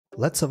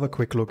let's have a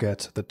quick look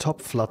at the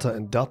top Flutter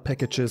and Dart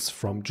packages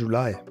from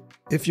July.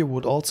 If you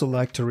would also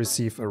like to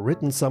receive a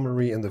written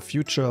summary in the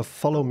future,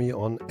 follow me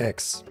on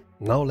X.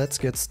 Now let's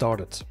get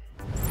started.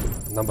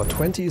 Number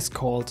 20 is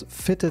called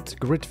Fitted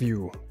Grid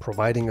View,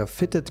 providing a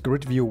fitted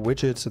grid view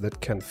widget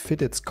that can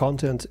fit its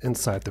content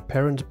inside the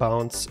parent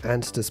bounds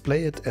and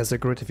display it as a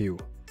grid view.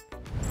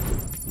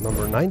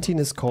 Number 19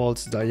 is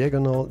called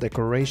Diagonal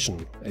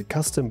Decoration, a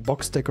custom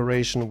box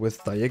decoration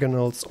with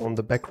diagonals on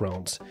the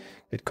background.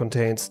 It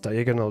contains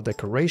diagonal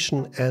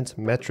decoration and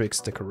matrix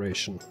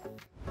decoration.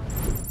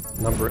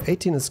 Number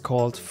 18 is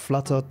called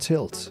Flutter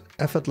Tilt.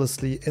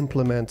 Effortlessly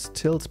implement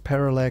tilt,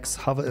 parallax,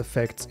 hover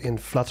effects in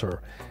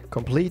Flutter,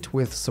 complete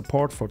with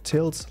support for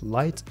tilt,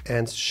 light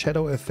and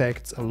shadow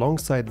effects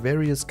alongside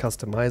various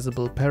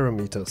customizable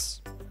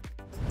parameters.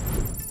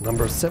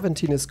 Number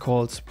 17 is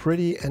called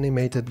Pretty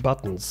Animated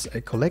Buttons,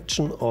 a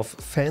collection of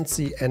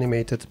fancy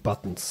animated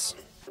buttons.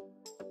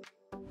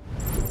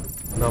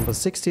 Number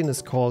 16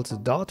 is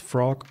called Dart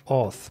Frog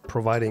Auth,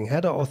 providing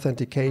header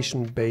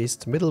authentication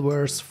based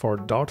middlewares for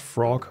Dart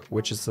Frog,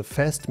 which is a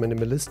fast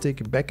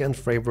minimalistic backend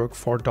framework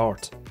for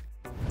Dart.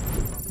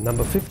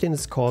 Number 15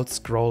 is called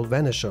Scroll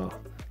Vanisher,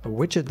 a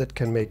widget that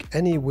can make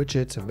any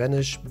widget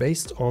vanish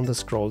based on the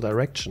scroll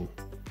direction.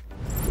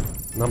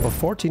 Number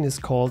 14 is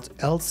called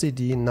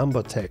LCD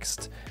Number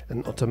Text,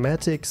 an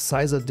automatic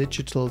sizer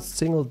digital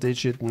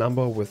single-digit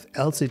number with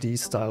LCD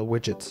style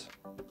widget.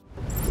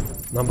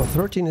 Number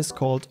 13 is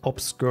called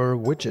Obscure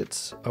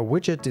Widget, a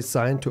widget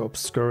designed to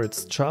obscure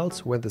its child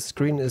when the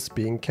screen is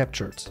being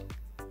captured.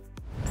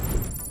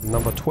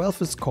 Number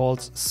 12 is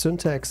called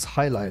Syntax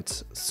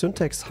Highlight,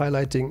 syntax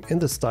highlighting in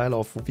the style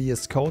of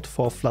VS Code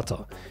for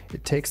Flutter.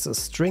 It takes a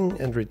string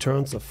and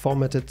returns a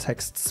formatted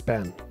text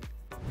span.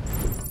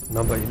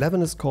 Number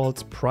 11 is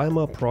called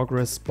Primer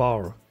Progress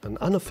Bar, an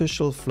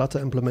unofficial Flutter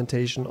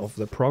implementation of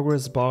the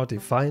progress bar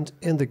defined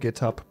in the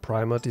GitHub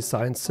Primer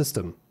design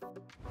system.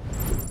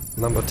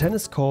 Number 10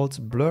 is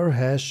called Blur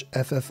Hash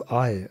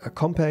FFI, a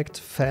compact,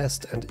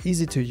 fast and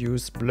easy to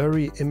use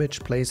blurry image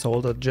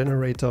placeholder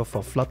generator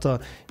for Flutter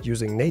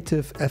using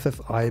native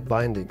FFI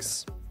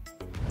bindings.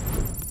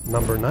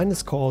 Number 9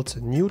 is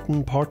called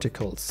Newton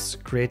Particles,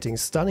 creating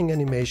stunning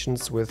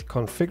animations with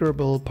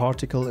configurable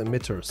particle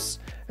emitters.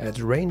 Add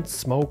rain,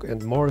 smoke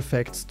and more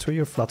effects to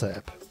your Flutter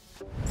app.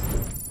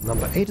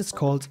 Number 8 is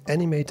called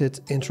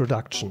Animated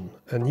Introduction,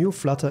 a new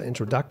Flutter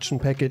introduction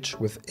package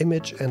with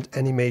image and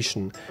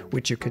animation,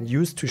 which you can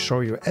use to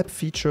show your app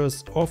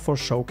features or for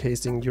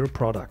showcasing your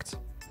product.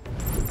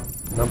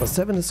 Number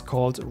 7 is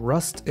called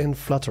Rust in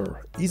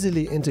Flutter.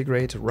 Easily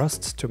integrate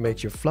Rust to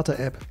make your Flutter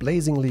app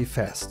blazingly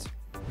fast.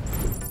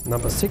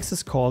 Number 6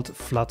 is called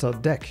Flutter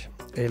Deck,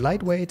 a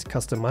lightweight,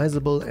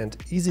 customizable and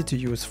easy to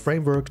use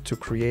framework to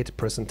create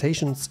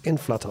presentations in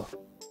Flutter.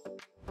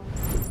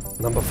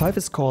 Number 5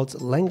 is called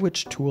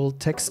Language Tool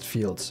Text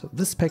Field.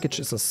 This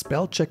package is a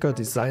spell checker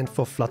designed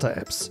for Flutter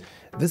apps.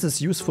 This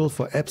is useful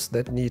for apps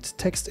that need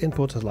text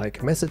input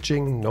like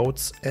messaging,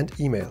 notes and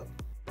email.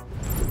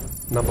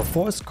 Number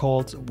 4 is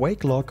called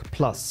WakeLock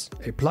Plus,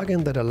 a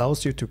plugin that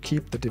allows you to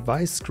keep the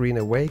device screen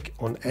awake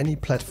on any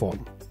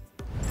platform.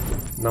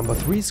 Number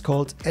 3 is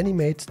called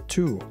Animate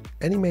 2.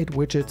 Animate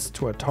widgets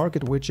to a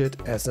target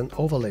widget as an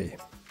overlay.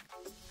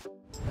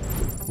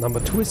 Number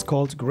 2 is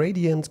called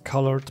Gradient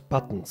Colored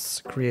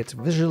Buttons. Create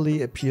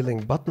visually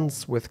appealing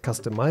buttons with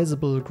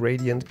customizable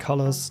gradient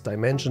colors,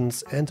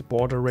 dimensions and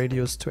border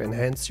radius to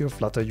enhance your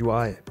Flutter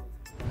UI.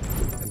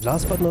 And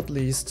last but not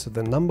least,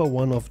 the number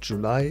 1 of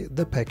July,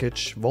 the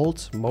package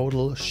Volt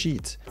Modal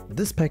Sheet.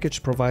 This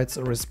package provides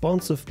a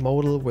responsive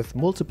modal with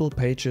multiple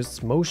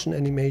pages, motion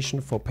animation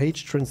for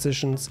page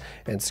transitions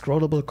and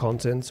scrollable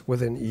content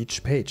within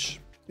each page.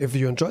 If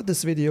you enjoyed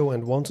this video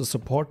and want to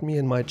support me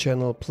and my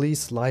channel,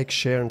 please like,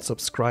 share and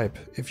subscribe.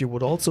 If you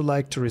would also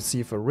like to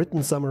receive a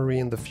written summary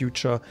in the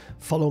future,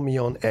 follow me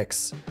on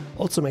X.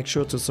 Also make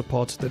sure to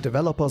support the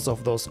developers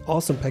of those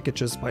awesome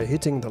packages by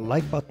hitting the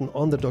like button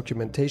on the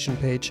documentation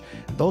page.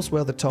 Those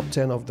were the top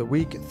 10 of the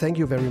week. Thank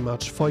you very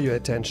much for your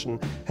attention.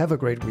 Have a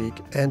great week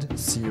and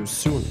see you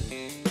soon.